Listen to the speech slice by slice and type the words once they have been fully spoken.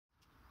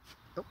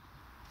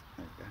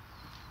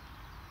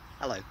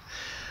Hello.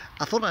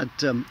 I thought I'd,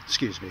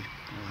 excuse me,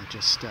 I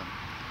just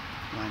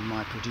line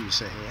my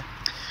producer here.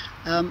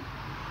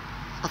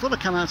 I thought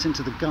I'd come out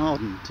into the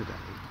garden today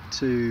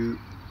to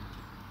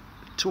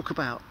talk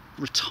about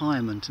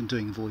retirement and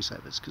doing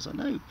voiceovers, because I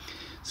know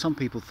some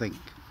people think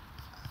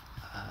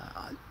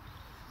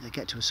they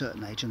get to a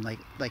certain age and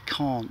they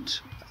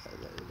can't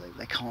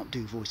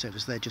do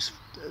voiceovers.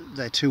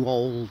 They're too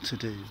old to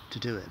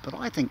do it. But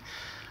I think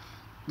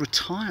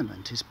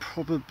retirement is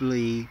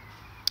probably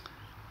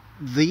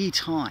the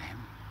time,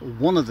 or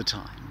one of the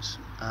times,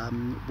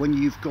 when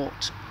you've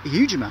got a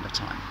huge amount of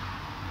time.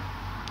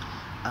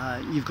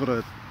 You've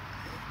got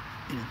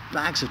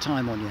bags of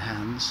time on your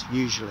hands,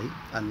 usually,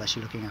 unless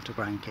you're looking after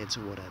grandkids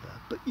or whatever,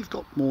 but you've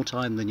got more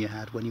time than you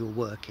had when you were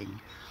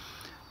working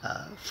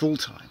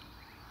full-time.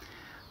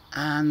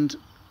 And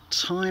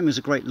time is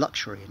a great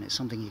luxury, and it's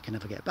something you can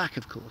never get back,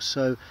 of course,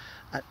 so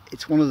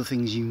it's one of the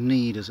things you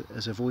need as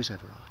a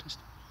voiceover artist.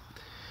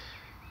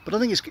 But I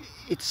think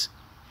it's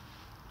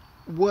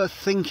worth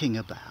thinking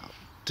about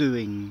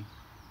doing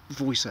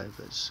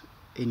voiceovers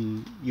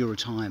in your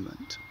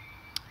retirement,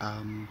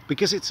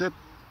 because it's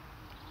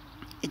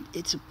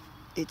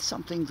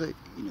something that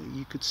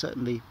you could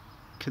certainly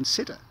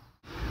consider.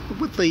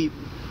 But with the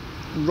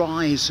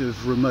rise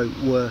of remote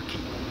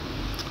working,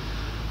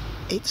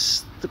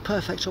 it's the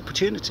perfect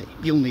opportunity.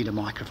 You'll need a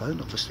microphone,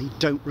 obviously.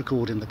 Don't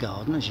record in the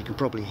garden. As you can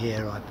probably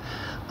hear,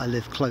 I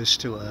live close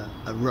to a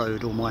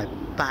road, or my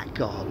back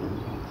garden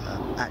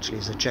actually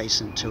is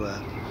adjacent to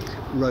a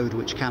road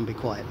which can be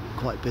quite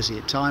busy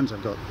at times.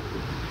 I've got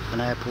an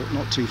airport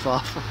not too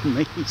far from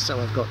me, so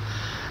I've got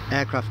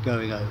aircraft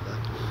going over.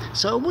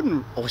 So I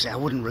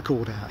wouldn't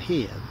record out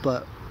here,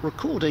 but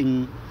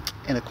recording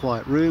in a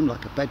quiet room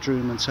like a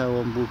bedroom and so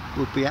on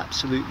would be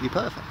absolutely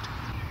perfect.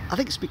 I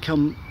think it's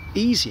become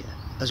easier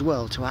as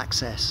well to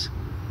access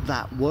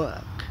that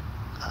work.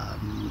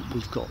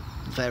 We've got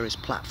various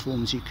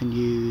platforms you can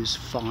use: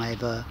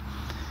 Fiverr,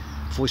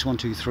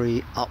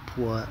 Voice123,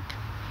 Upwork,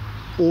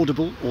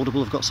 Audible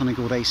have got something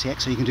called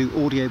ACX, so you can do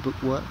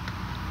audiobook work.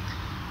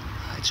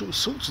 It's all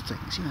sorts of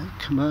things,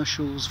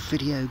 commercials,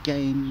 video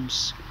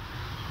games,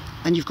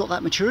 and you've got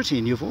that maturity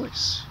in your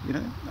voice,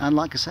 and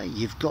like I say,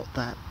 you've got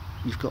that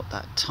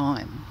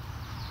time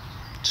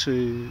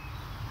to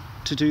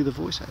do the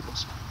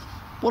voiceovers.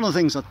 One of the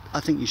things that I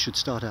think you should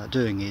start out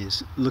doing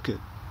is look at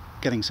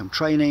getting some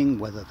training,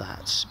 whether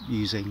that's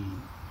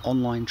using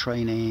online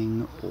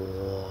training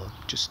or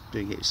just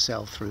doing it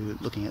yourself through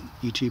looking at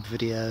YouTube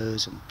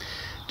videos and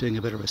doing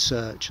a bit of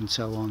research and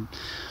so on,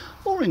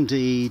 or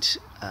indeed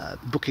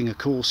booking a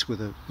course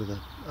with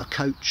a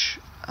coach,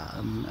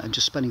 and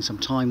just spending some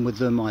time with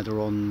them, either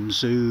on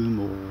Zoom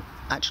or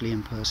actually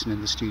in person in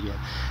the studio,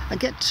 and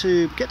get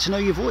to know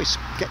your voice,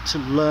 get to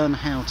learn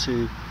how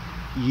to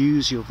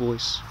use your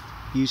voice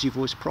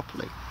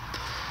properly,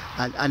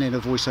 and in a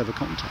voiceover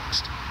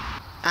context.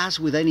 As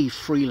with any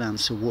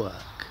freelancer work,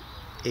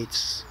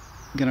 it's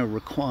going to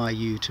require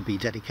you to be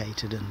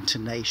dedicated and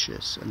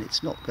tenacious, and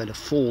it's not going to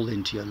fall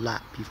into your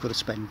lap. You've got to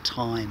spend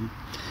time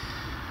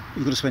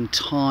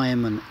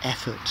and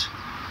effort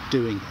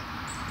doing it.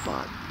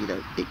 But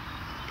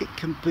it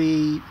can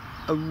be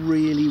a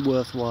really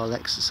worthwhile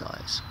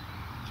exercise.